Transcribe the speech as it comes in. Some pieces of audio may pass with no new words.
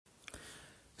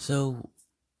So,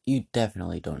 you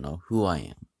definitely don't know who I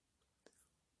am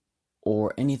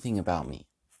or anything about me,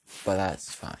 but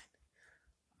that's fine.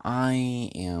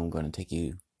 I am going to take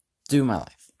you through my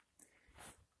life,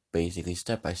 basically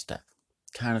step by step,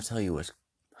 kind of tell you what's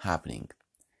happening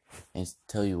and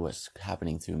tell you what's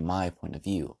happening through my point of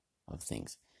view of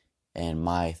things and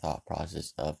my thought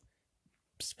process of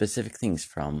specific things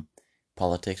from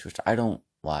politics, which I don't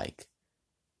like,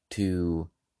 to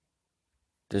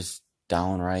just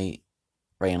downright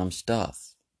random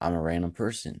stuff. I'm a random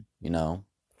person,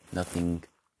 nothing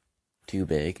too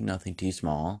big, nothing too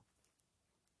small.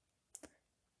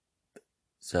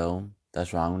 So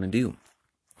that's what I'm gonna do.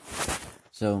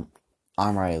 So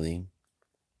I'm Riley.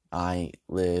 I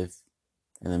live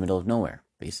in the middle of nowhere,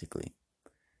 basically.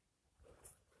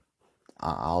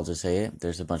 I'll just say it.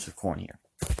 There's a bunch of corn here,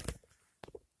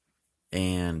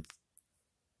 and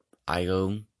I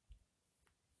go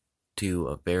to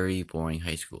a very boring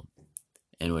high school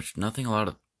in which nothing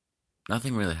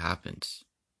really happens.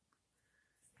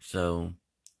 So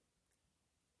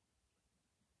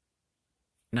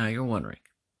now you're wondering,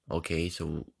 okay,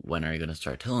 so when are you gonna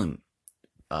start telling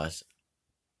us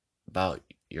about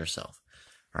yourself,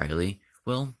 Riley?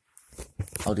 Well,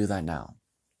 I'll do that now.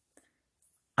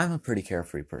 I'm a pretty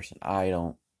carefree person. I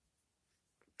don't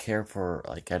care for,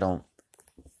 I don't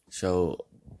show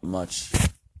much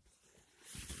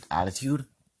attitude.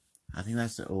 I think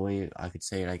that's the way I could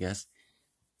say it, I guess.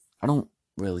 I don't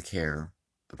really care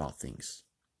about things.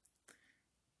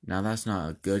 Now, that's not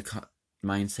a good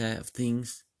mindset of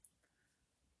things,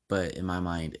 but in my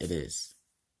mind, it is.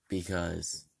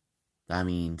 Because that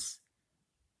means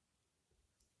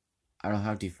I don't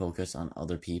have to focus on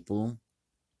other people,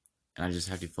 and I just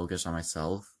have to focus on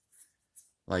myself.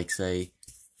 Like, say,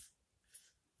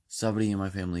 somebody in my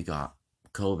family got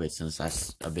COVID, since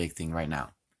that's a big thing right now.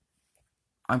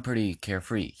 I'm pretty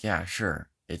carefree. Yeah, sure.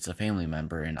 It's a family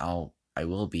member, and I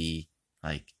will be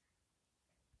like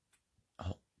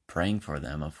praying for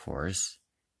them, of course.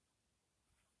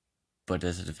 But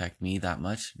does it affect me that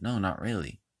much? No, not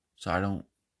really. So I don't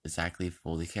exactly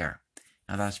fully care.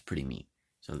 Now that's pretty mean.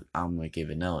 So I'm gonna give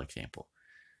another example.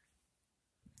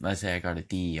 Let's say I got a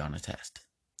D on a test.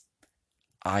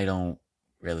 I don't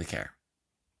really care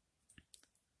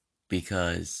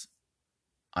because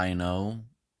I know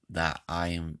that I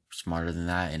am smarter than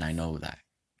that, and I know that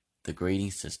the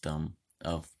grading system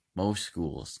of most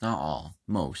schools, not all,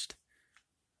 most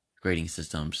grading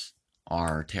systems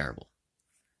are terrible.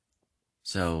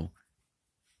 So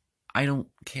I don't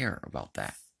care about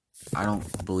that. I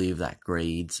don't believe that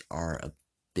grades are a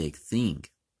big thing.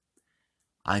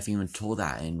 I've even told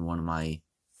that in one of my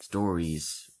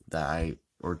stories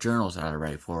or journals that I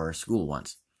write for school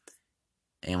once.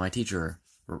 And my teacher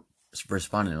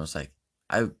responded and was like,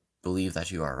 I believe that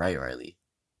you are right, Riley.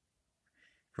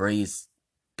 Grades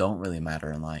don't really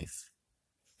matter in life.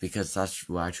 Because that's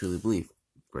what I truly believe.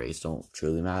 Grades don't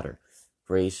truly matter.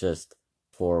 Grades just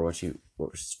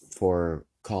for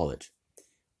college.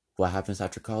 What happens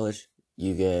after college?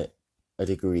 You get a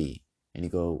degree and you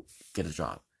go get a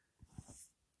job.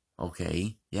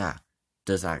 Okay, yeah.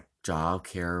 Does that job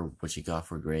care what you got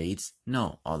for grades?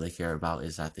 No. All they care about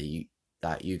is that you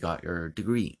got your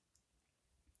degree.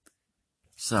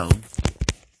 So,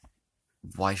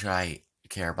 why should I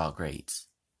care about grades?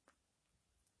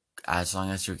 As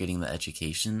long as you're getting the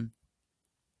education,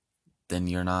 then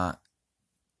you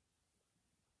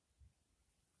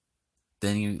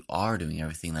are doing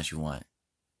everything that you want.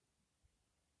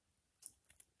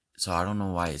 So I don't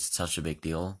know why it's such a big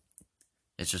deal.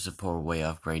 It's just a poor way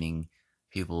of grading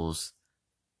people's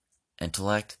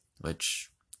intellect, which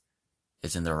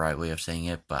isn't the right way of saying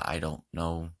it, but I don't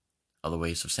know other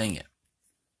ways of saying it.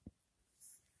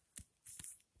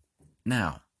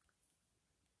 Now,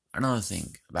 another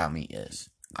thing about me is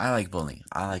I like bowling.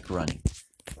 I like running.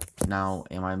 Now,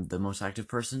 am I the most active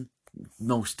person?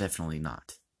 Most definitely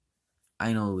not.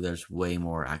 I know there's way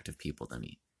more active people than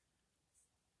me,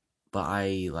 but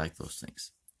I like those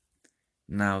things.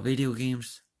 Now, video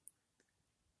games,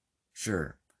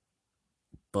 sure,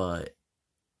 but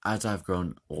as I've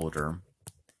grown older,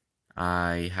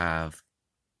 I have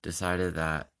decided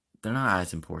that they're not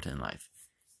as important in life,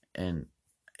 and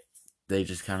they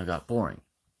just kind of got boring.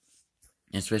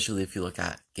 Especially if you look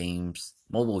at games,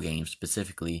 mobile games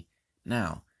specifically,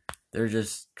 now they're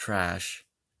just trash,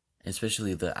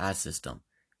 especially the ad system,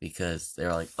 because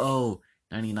they're like, oh,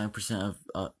 99%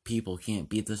 of people can't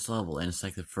beat this level, and it's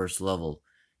like the first level.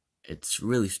 It's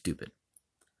really stupid.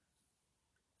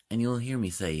 And you'll hear me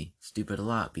say stupid a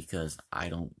lot because I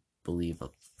don't believe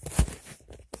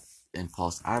in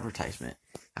false advertisement,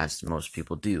 as most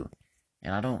people do.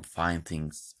 And I don't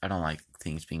like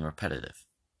things being repetitive.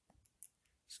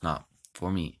 It's not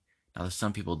for me. Now, there's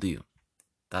some people do.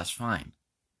 That's fine.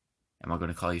 Am I going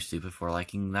to call you stupid for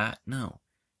liking that? No.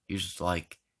 You just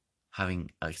like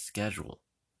having a schedule.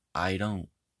 I don't.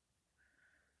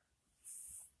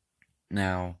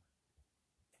 Now,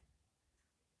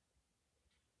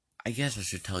 I guess I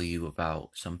should tell you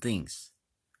about some things.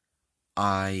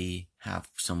 I have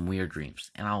some weird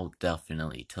dreams, and I'll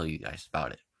definitely tell you guys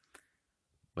about it.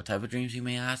 What type of dreams, you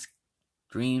may ask?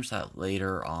 Dreams that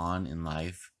later on in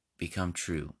life become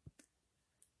true.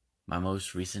 My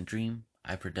most recent dream,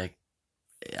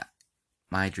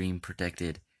 my dream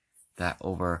predicted that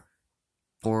over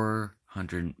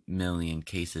 400 million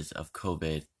cases of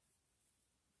COVID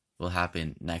will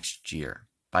happen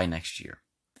by next year.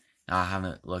 Now, I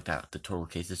haven't looked at the total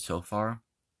cases so far,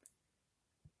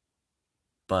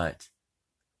 but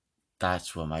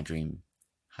that's what my dream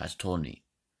has told me.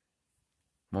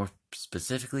 More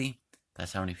specifically,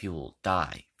 that's how many people will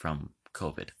die from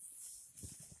COVID.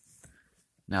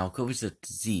 Now, COVID's a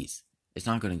disease. It's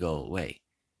not going to go away.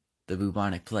 The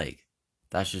bubonic plague,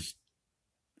 that's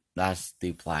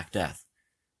the Black Death.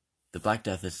 The Black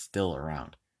Death is still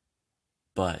around,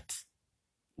 but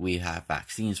we have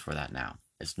vaccines for that now.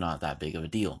 It's not that big of a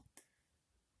deal.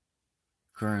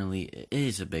 Currently, it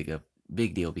is a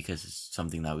big deal because it's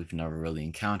something that we've never really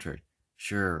encountered.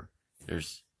 Sure,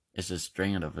 it's a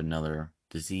strain of another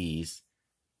disease,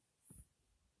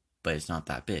 but it's not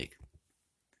that big.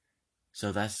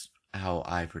 So that's what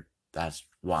I'm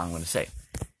going to say.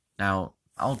 Now,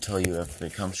 I'll tell you if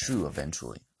it comes true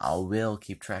eventually. I will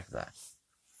keep track of that.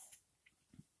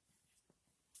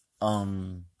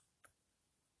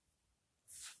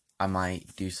 I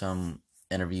might do some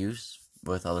interviews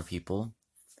with other people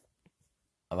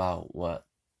about what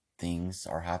things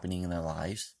are happening in their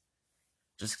lives,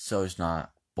 just so it's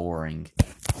not boring.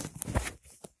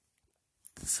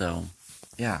 So,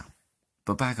 yeah.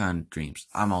 But back on dreams.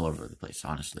 I'm all over the place,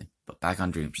 honestly. But back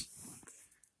on dreams.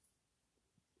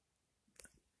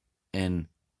 And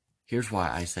here's why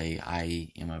I say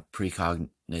I am a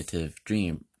precognitive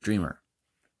dreamer.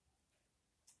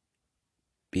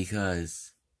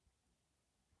 Because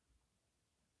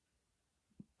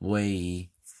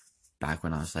way back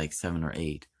when I was like 7 or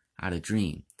 8, I had a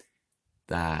dream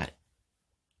that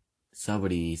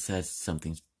somebody said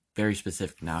something very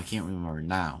specific. Now, I can't remember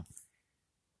now.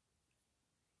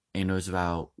 And it was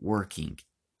about working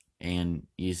and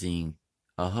using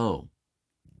a hoe,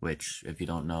 which, if you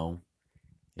don't know,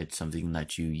 it's something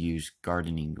that you use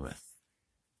gardening with.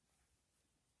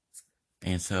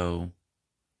 And so,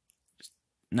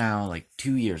 now, like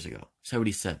 2 years ago,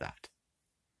 somebody said that.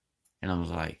 And I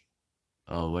was like,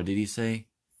 oh, what did he say?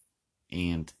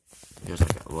 And he was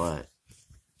like, what?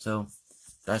 So,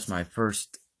 that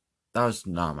was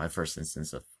not my first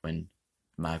instance of when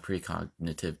my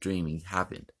precognitive dreaming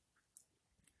happened.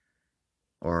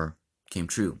 Or came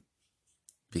true.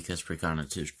 Because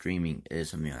precognitive dreaming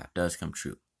is something that does come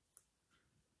true.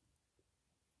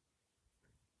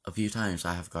 A few times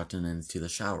I have gotten into the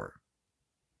shower,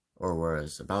 or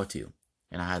was about to,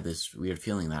 and I had this weird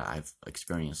feeling that I've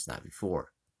experienced that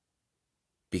before,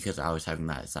 because I was having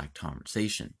that exact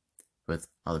conversation with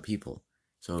other people,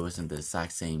 so it wasn't the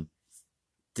exact same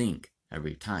thing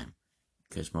every time,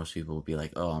 because most people would be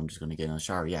like, oh, I'm just going to get in the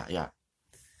shower, yeah.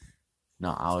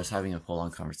 No, I was having a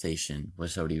full-on conversation with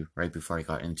somebody right before I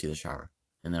got into the shower,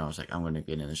 and then I was like, I'm going to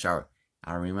get in the shower.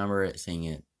 I remember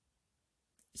saying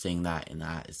that in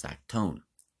that exact tone.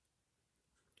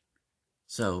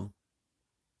 So,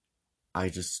 I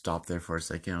just stopped there for a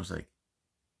second. I was like,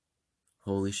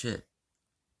 holy shit.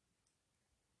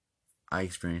 I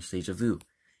experienced deja vu.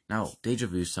 Now, deja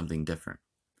vu is something different.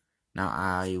 Now,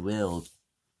 I will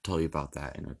tell you about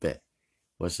that in a bit.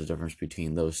 What's the difference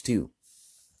between those two?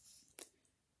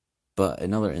 But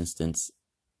another instance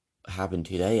happened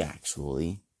today,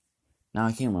 actually. Now,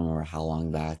 I can't remember how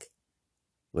long back,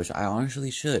 which I honestly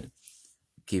should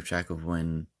keep track of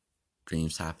when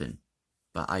dreams happen,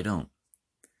 but I don't.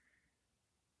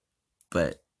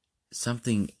 But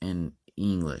something in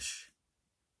English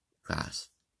class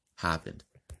happened.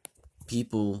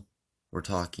 People were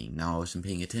talking. Now I wasn't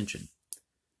paying attention.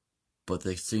 But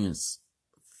the students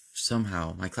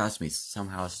my classmates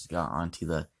somehow got onto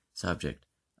the subject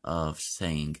of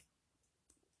saying,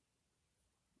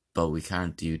 but we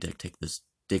can't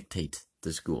dictate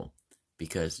the school,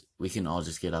 because we can all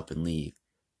just get up and leave,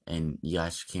 and you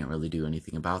guys can't really do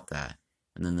anything about that.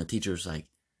 And then the teacher was like,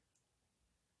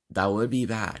 that would be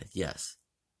bad, yes,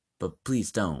 but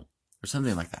please don't, or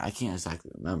something like that. I can't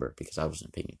exactly remember because I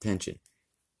wasn't paying attention,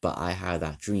 but I had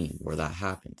that dream where that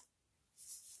happened.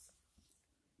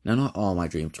 Now, not all my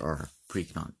dreams are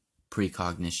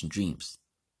precognition dreams,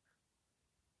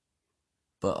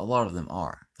 but a lot of them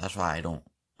are. That's why I don't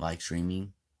like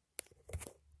dreaming,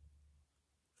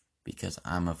 because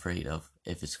I'm afraid of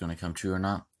if it's going to come true or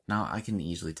not. Now, I can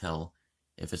easily tell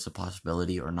if it's a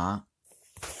possibility or not,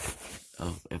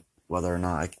 of whether or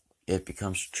not it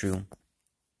becomes true.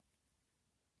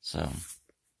 So,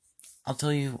 I'll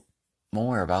tell you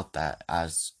more about that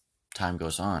as time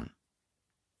goes on.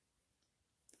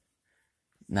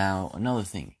 Now, another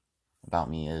thing about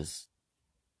me is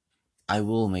I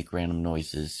will make random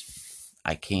noises.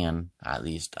 I can, at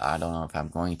least. I don't know if I'm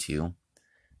going to,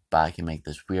 but I can make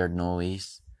this weird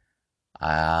noise.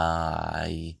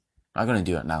 I'm not going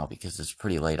to do it now because it's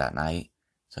pretty late at night,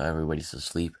 so everybody's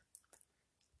asleep.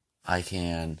 I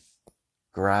can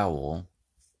growl.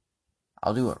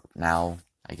 I'll do it now,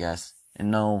 I guess. And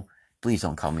no, please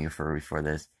don't call me a furry for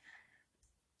this.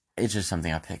 It's just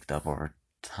something I picked up over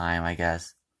time, I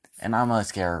guess. And I'm a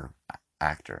scare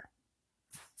actor.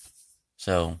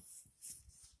 So,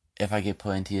 if I get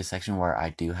put into a section where I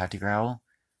do have to growl,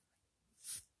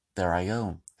 there I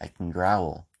go. I can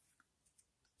growl.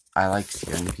 I like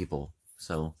scaring people,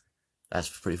 so that's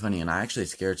pretty funny. And I actually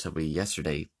scared somebody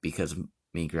yesterday because of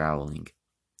me growling.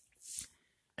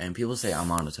 And people say I'm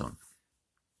monotone.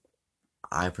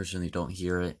 I personally don't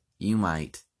hear it. You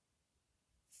might.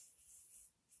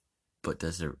 But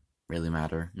does it really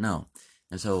matter? No.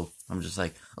 And so I'm just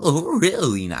like, oh,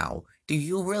 really now? Do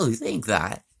you really think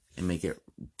that? And make it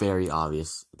very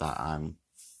obvious that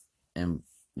am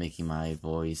making my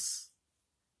voice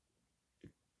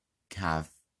have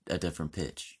a different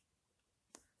pitch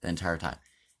the entire time.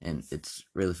 And it's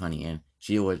really funny. And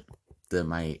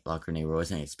my locker neighbor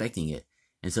wasn't expecting it.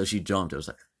 And so she jumped. It was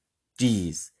like,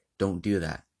 geez, don't do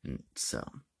that. And so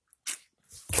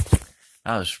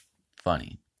that was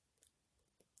funny.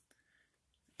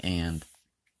 And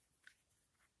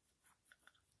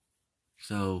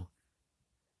so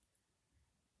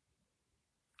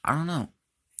I don't know.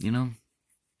 You know,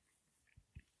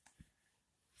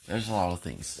 there's a lot of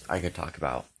things I could talk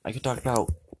about. I could talk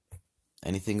about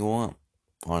anything you want,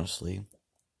 honestly.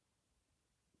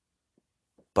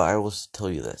 But I will tell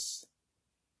you this.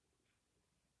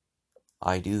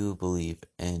 I do believe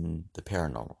in the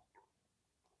paranormal.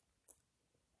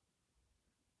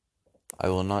 I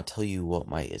will not tell you what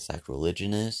my exact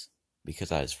religion is, because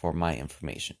that is for my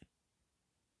information.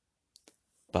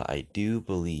 But I do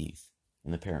believe in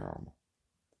the paranormal.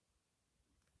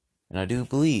 And I do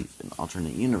believe in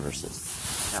alternate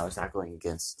universes. Now, is that going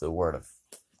against the word of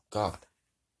God?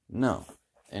 No.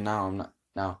 And now I'm not.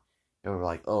 Now, you're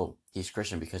like, oh, he's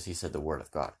Christian because he said the word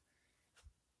of God.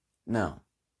 No.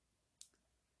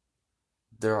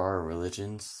 There are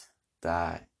religions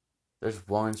that. There's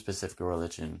one specific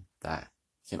religion that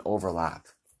can overlap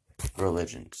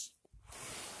religions.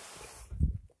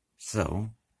 So,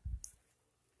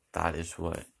 that is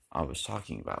what I was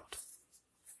talking about.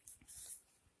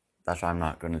 That's why I'm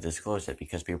not going to disclose it,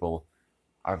 because people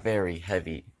are very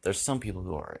heavy. There's some people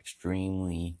who are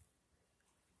extremely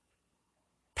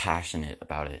passionate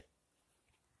about it.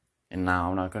 And now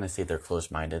I'm not going to say they're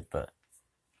close-minded, but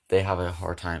they have a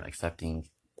hard time accepting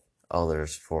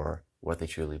others for what they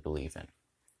truly believe in.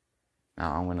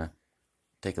 Now I'm going to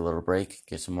take a little break,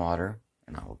 get some water,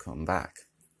 and I will come back.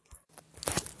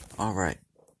 Alright,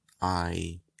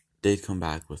 I did come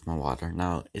back with my water.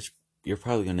 Now, you're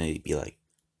probably going to be like,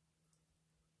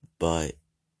 but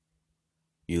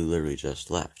you literally just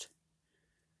left.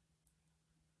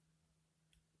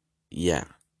 Yeah,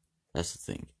 that's the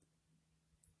thing.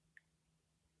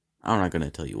 I'm not going to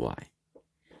tell you why.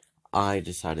 I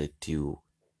decided to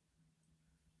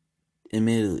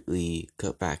immediately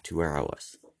cut back to where I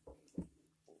was.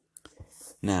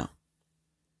 Now,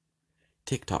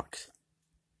 TikTok.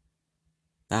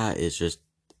 That is just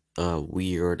a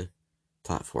weird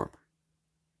platform.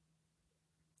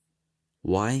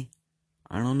 Why?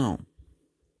 I don't know.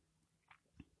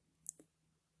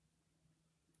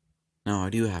 Now, I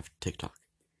do have TikTok,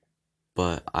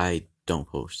 but I don't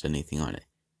post anything on it.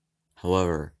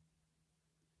 However,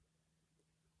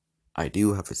 I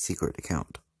do have a secret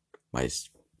account, my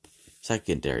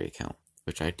secondary account,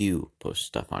 which I do post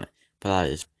stuff on it. But that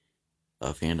is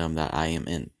a fandom that I am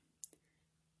in.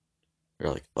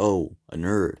 You're like, oh, a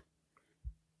nerd.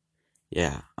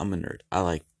 Yeah, I'm a nerd. I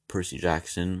like Percy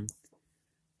Jackson,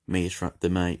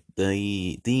 the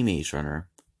Maze Runner.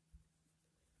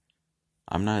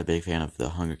 I'm not a big fan of the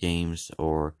Hunger Games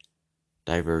or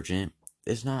Divergent.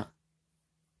 It's not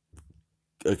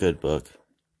a good book.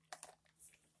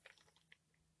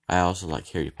 I also like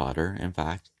Harry Potter. In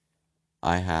fact,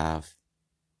 I have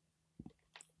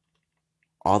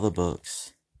all the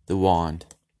books, the wand,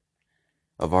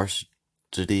 a varsity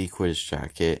Quidditch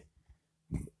jacket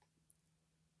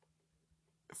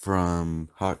from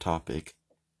Hot Topic,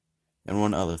 and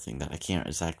one other thing that I can't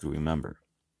exactly remember.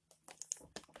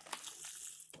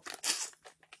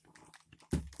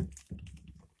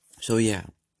 So yeah,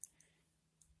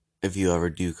 if you ever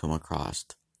do come across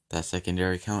that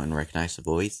secondary account and recognize the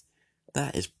voice,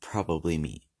 that is probably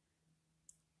me.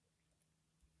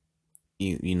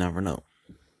 You never know.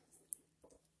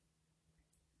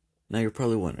 Now you're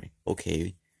probably wondering,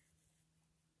 okay,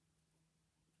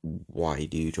 why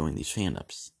do you join these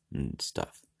fandoms and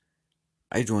stuff?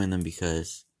 I join them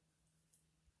because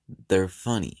they're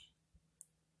funny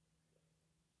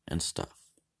and stuff.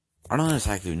 I don't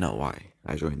exactly know why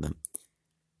I joined them.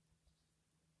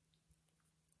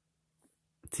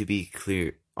 To be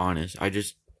clear, honest, I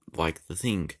just like the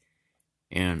thing.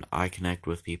 And I connect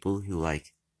with people who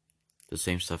like the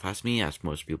same stuff as me, as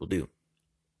most people do.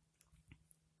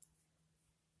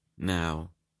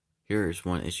 Now, here's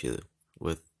one issue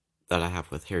that I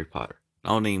have with Harry Potter.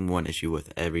 I'll name one issue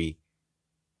with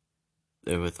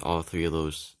all three of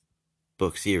those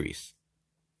book series.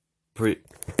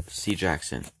 Percy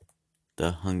Jackson,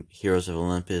 the Heroes of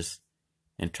Olympus,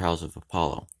 and Trials of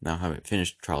Apollo. Now, I haven't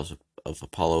finished Trials of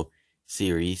Apollo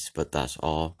series, but that's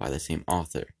all by the same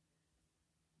author.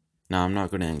 Now, I'm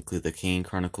not going to include the Kane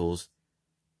Chronicles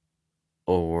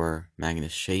or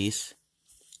Magnus Chase,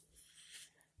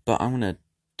 but I'm going to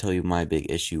tell you my big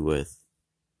issue with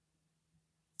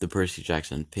the Percy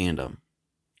Jackson fandom.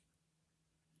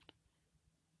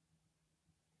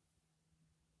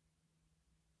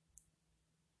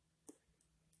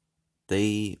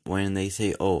 When they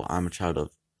say, oh, I'm a child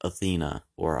of Athena,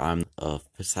 or I'm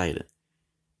of Poseidon,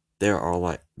 they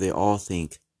all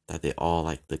think that they all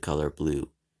like the color blue,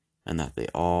 and that they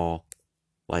all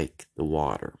like the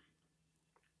water.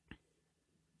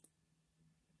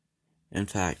 In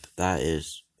fact,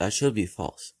 that should be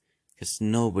false, because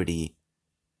no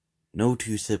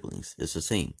two siblings is the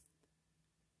same.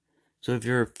 So if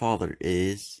your father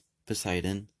is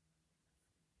Poseidon,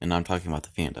 and I'm talking about the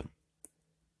fandom,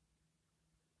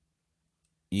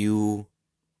 you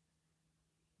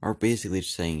are basically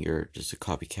just saying you're just a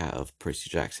copycat of Percy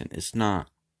Jackson. It's not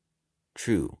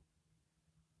true.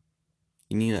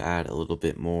 You need to add a little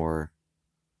bit more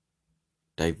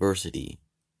diversity.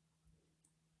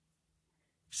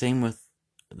 Same with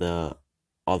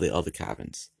all the other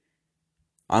cabins.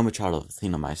 I'm a child of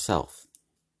Athena myself.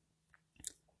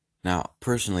 Now,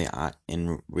 personally,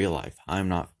 in real life, I'm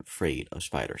not afraid of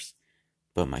spiders.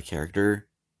 But my character,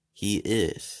 he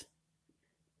is.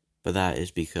 But that is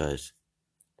because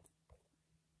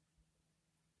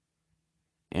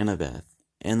Annabeth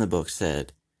in the book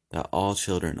said that all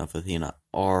children of Athena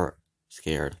are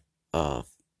scared of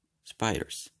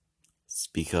spiders. It's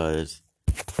because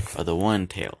of the one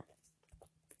tail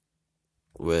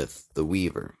with the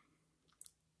weaver.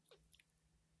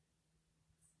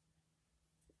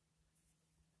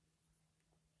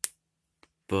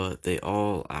 But they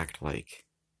all act like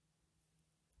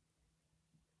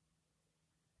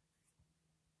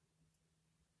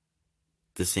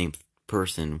the same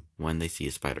person when they see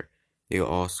a spider. They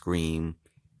all scream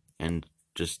and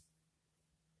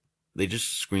they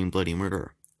just scream bloody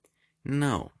murder.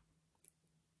 No.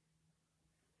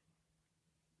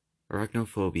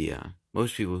 Arachnophobia.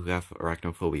 Most people who have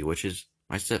arachnophobia, which is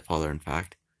my stepfather, in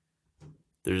fact,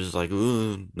 they're just like,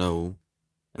 ooh, no.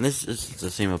 And this is the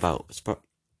same about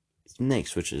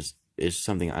snakes, which is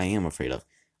something I am afraid of.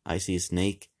 I see a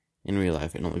snake in real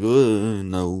life, and I'm like, ooh,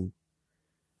 no.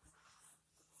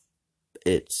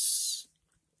 It's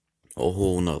a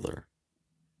whole nother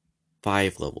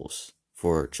 5 levels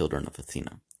for children of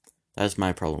Athena. That's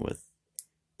my problem with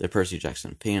the Percy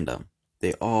Jackson fandom.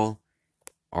 They all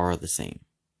are the same,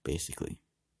 basically.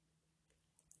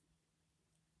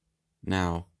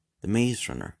 Now, the Maze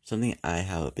Runner, something I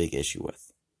have a big issue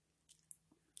with.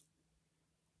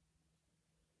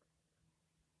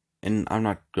 And I'm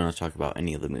not going to talk about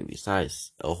any of the movies. That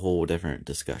is a whole different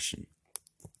discussion.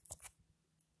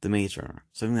 The Maze Runner,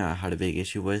 something that I had a big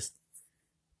issue with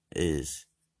is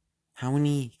how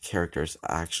many characters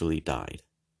actually died.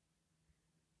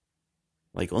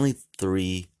 Like, only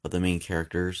 3 of the main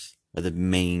characters, or the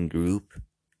main group,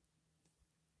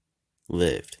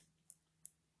 lived.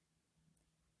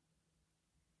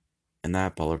 And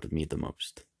that bothered me the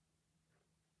most.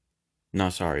 No,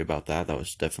 sorry about that. That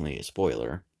was definitely a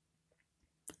spoiler.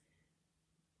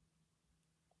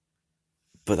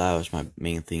 But that was my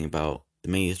main thing about the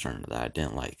Maze Runner that I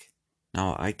didn't like.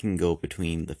 Now, I can go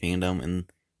between the fandom and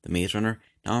the Maze Runner.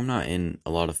 Now, I'm not in a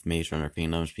lot of Maze Runner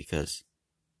fandoms because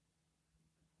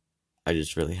I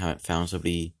just really haven't found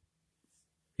somebody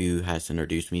who has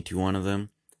introduced me to one of them.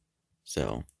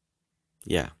 So,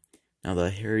 yeah. Now, the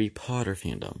Harry Potter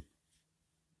fandom.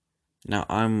 Now,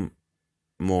 I'm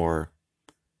more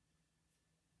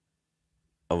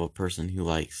of a person who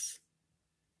likes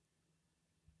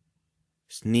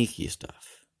sneaky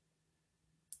stuff,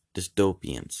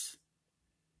 dystopians,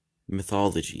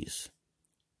 mythologies.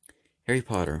 Harry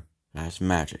Potter has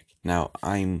magic. Now,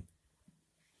 I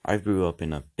grew up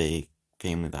in a big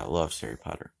family that loves Harry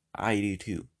Potter. I do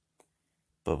too.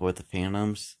 But with the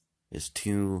fandoms, it's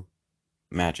too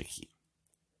magic-y.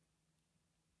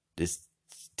 It's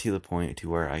to the point to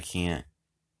where I can't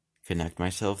connect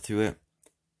myself through it.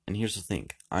 And here's the thing,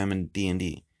 I'm in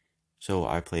D&D, so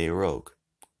I play a rogue.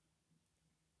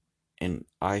 And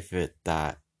I fit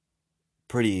that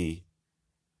pretty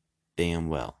damn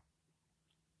well.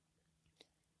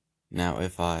 Now,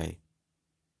 if I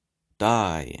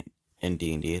die in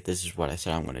D&D, this is what I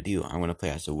said I'm going to do. I'm going to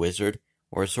play as a wizard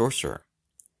or a sorcerer.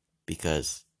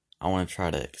 Because I want to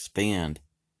try to expand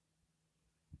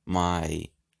my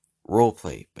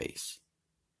roleplay base.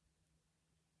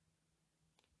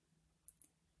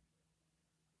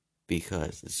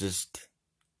 Because it's just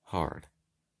hard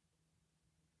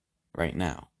right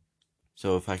now.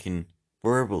 So if I can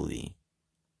verbally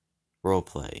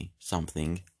roleplay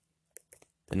something,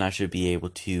 then I should be able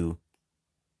to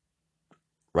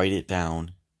write it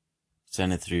down,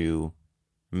 send it through,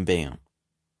 and bam.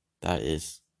 That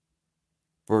is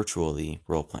virtually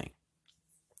roleplaying.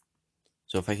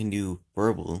 So if I can do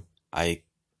verbal, I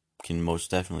can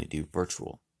most definitely do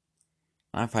virtual.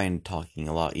 I find talking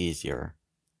a lot easier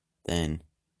than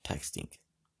texting,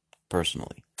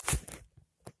 personally.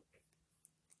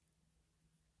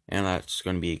 And that's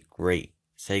going to be a great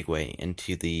segue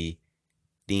into the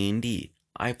D&D.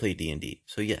 I play D&D,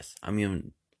 so yes,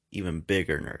 I'm even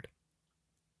bigger nerd.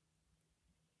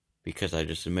 Because I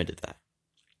just admitted that.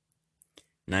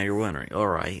 Now you're wondering,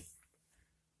 alright,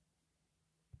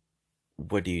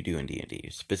 what do you do in D&D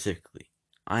specifically?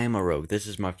 I am a rogue. This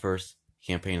is my first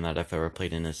campaign that I've ever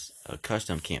played in, this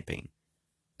custom campaign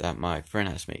that my friend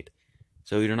has made.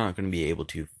 So you're not going to be able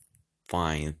to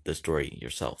find the story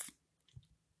yourself.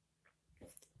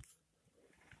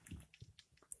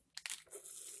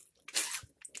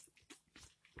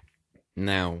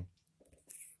 Now,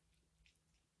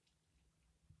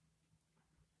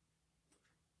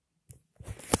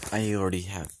 I already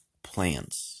have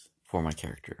plans for my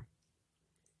character.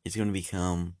 He's going to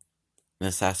become an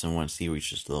assassin once he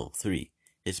reaches level 3.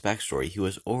 His backstory, he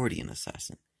was already an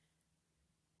assassin.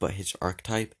 But his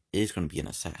archetype is going to be an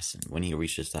assassin when he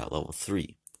reaches that level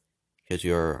 3. Because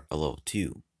you're a level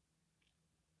 2.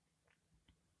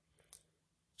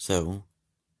 So,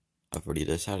 I've already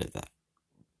decided that.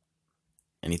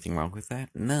 Anything wrong with that?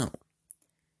 No.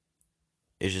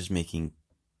 It's just making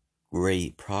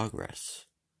great progress.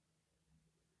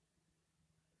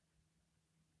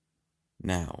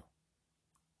 Now,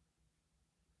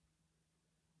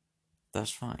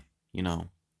 that's fine.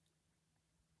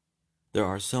 There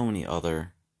are so many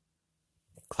other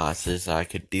classes I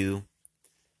could do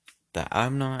that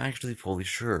I'm not actually fully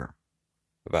sure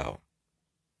about.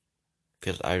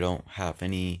 Because I don't have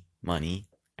any money.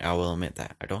 I will admit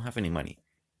that. I don't have any money.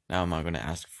 Now, am I going to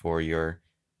ask for your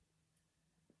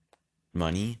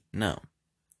money? No.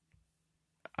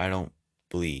 I don't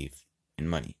believe in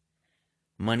money.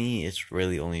 Money is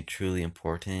really only truly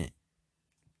important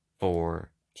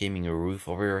for keeping a roof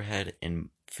over your head and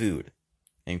food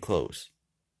and clothes.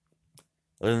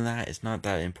 Other than that, it's not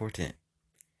that important.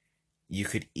 You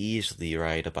could easily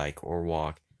ride a bike or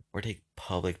walk or take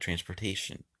public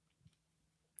transportation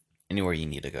anywhere you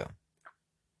need to go.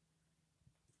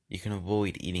 You can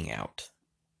avoid eating out.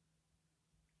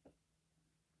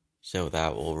 So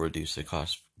that will reduce the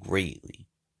cost greatly.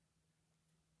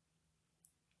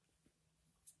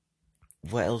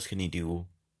 What else can you do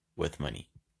with money?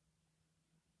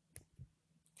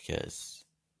 Because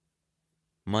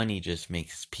money just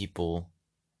makes people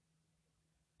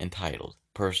entitled.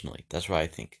 Personally, that's what I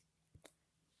think.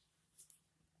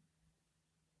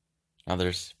 Now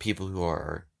there's people who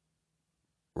are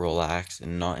relaxed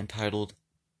and not entitled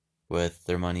with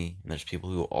their money, and there's people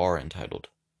who are entitled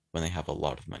when they have a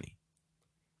lot of money.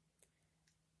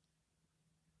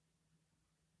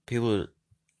 People,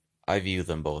 I view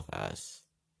them both as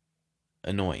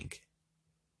annoying.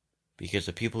 Because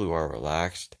the people who are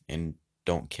relaxed and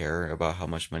don't care about how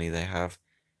much money they have,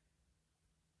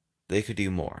 they could do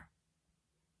more.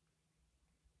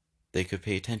 They could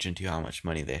pay attention to how much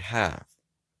money they have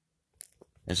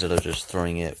instead of just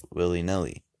throwing it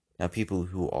willy-nilly. Now, people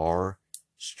who are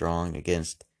strong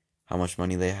against how much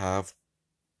money they have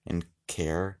and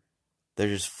care. They're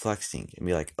just flexing and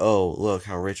be like, oh, look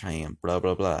how rich I am, blah,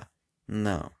 blah, blah.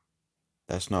 No,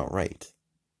 that's not right.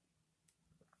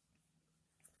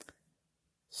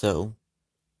 So,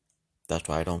 that's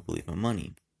why I don't believe in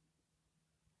money.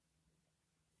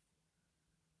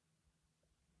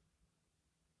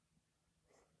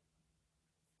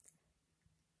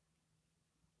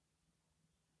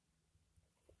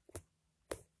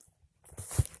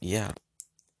 Yeah,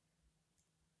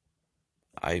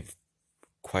 I've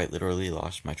quite literally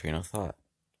lost my train of thought.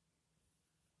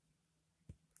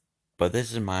 But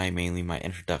this is mainly my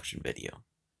introduction video,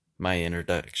 my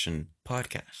introduction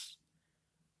podcast.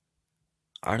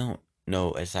 I don't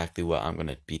know exactly what I'm going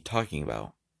to be talking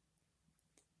about.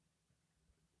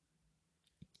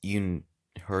 You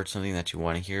heard something that you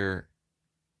want to hear?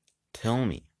 Tell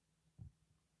me.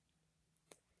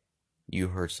 You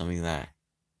heard something that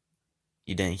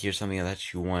you didn't hear, something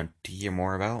that you want to hear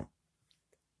more about?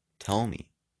 Tell me.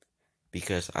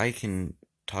 Because I can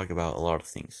talk about a lot of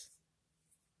things.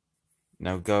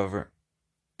 Now,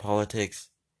 politics,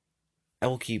 I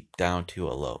will keep down to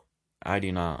a low. I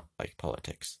do not like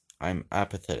politics. I'm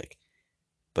apathetic.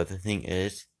 But the thing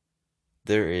is,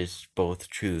 there is both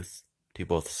truth to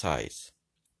both sides.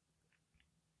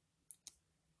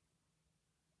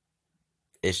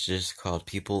 It's just called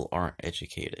people aren't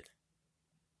educated.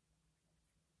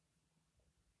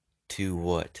 To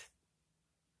what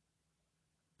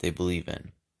they believe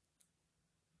in.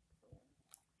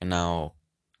 And now,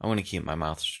 I want to keep my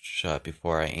mouth shut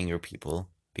before I anger people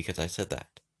because I said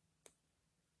that.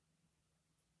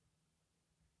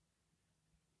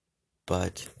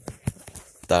 But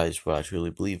that is what I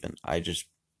truly believe in.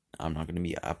 I'm not going to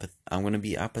be I'm going to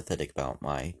be apathetic about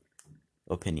my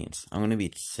opinions. I'm going to be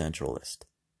centralist.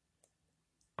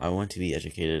 I want to be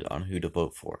educated on who to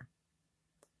vote for.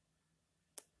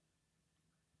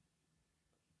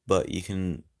 But you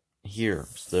can hear a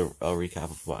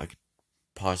recap of what I could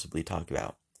possibly talk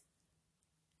about.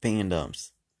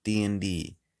 Fandoms,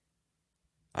 D&D.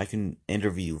 I can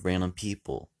interview random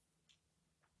people.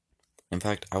 In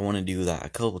fact, I want to do that a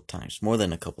couple times, more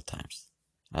than a couple times.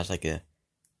 As like a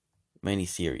mini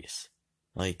series.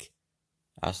 Like,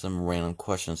 ask them random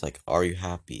questions like, are you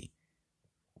happy?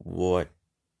 What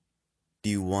do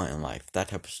you want in life? That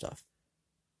type of stuff.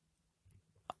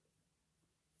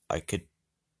 I could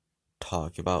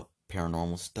talk about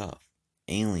paranormal stuff,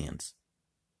 aliens,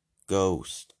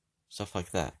 ghosts, stuff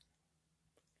like that.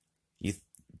 You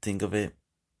think of it,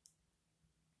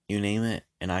 you name it,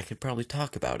 and I could probably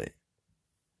talk about it.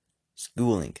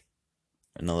 Schooling,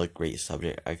 another great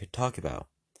subject I could talk about.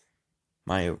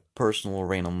 My personal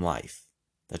random life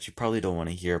that you probably don't want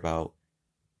to hear about,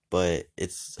 but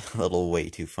it's a little way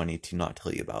too funny to not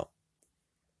tell you about.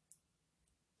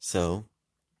 So,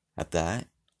 at that,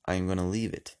 I'm going to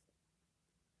leave it.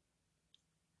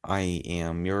 I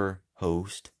am your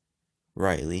host,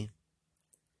 Riley,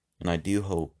 and I do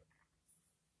hope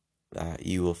that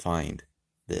you will find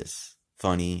this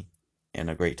funny and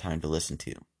a great time to listen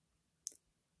to.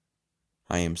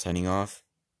 I am signing off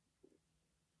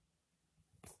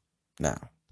now.